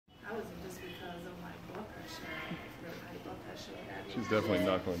She's definitely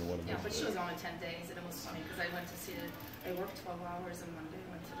not going to want to Yeah, visit. but she was only 10 days, and it was funny because I went to see it. I worked 12 hours on Monday,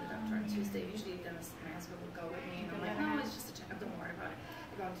 went to the doctor on Tuesday. Usually, Dennis, my husband, would go with me, and I'm like, no, it's just a checkup. Don't worry about it.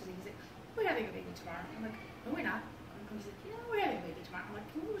 I go on Tuesday. He's like, we're having a baby tomorrow. I'm like, no, we're not. He's like, yeah, we're having a baby tomorrow. I'm like,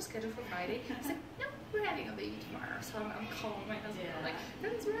 can we reschedule for Friday? He's like, no, we're having a baby tomorrow. So I'm calling my husband. I'm like,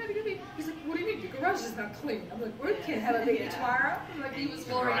 Dennis, we're having a baby. He's like, what do you mean? The garage is not clean. I'm like, we can't have a baby tomorrow. I'm like, he was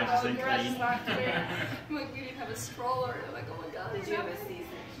worried about the garage is not clean. I'm like, we didn't have a stroller. And I'm like, oh my God. Did you have a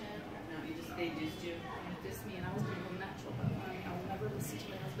C-section? No, they just you. Just me, and I was going to go natural, but I will never listen to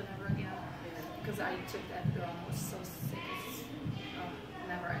my husband ever again because I took that girl and I was so sick.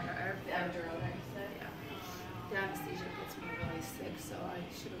 Never ever. The epidural, right? You said? Yeah. The anesthesia gets me really sick, so I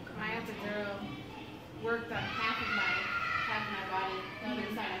should have gone. My epidural worked on half of my body. The other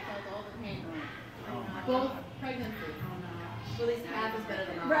side, I felt all the pain. Both pregnancies. Oh no. Well, at least half is better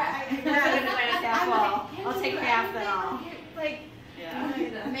than all. Right. I'll take half then all. Like,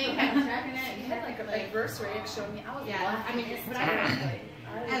 Yeah. May kept checking it. You had like an adverse reaction. I was Yeah, I mean, laughing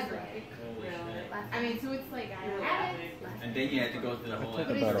but I mean, so it's like I had it. And then you had to go through the whole Take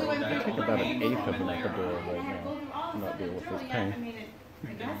But about, it's still take about an eighth of an epidural I right had to go now. through all I'm the not stuff dealing with with this Joey. I pain. mean,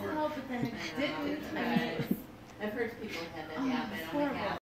 I guess it helped, but then it didn't. I mean, I've heard people had that happen. I'm like,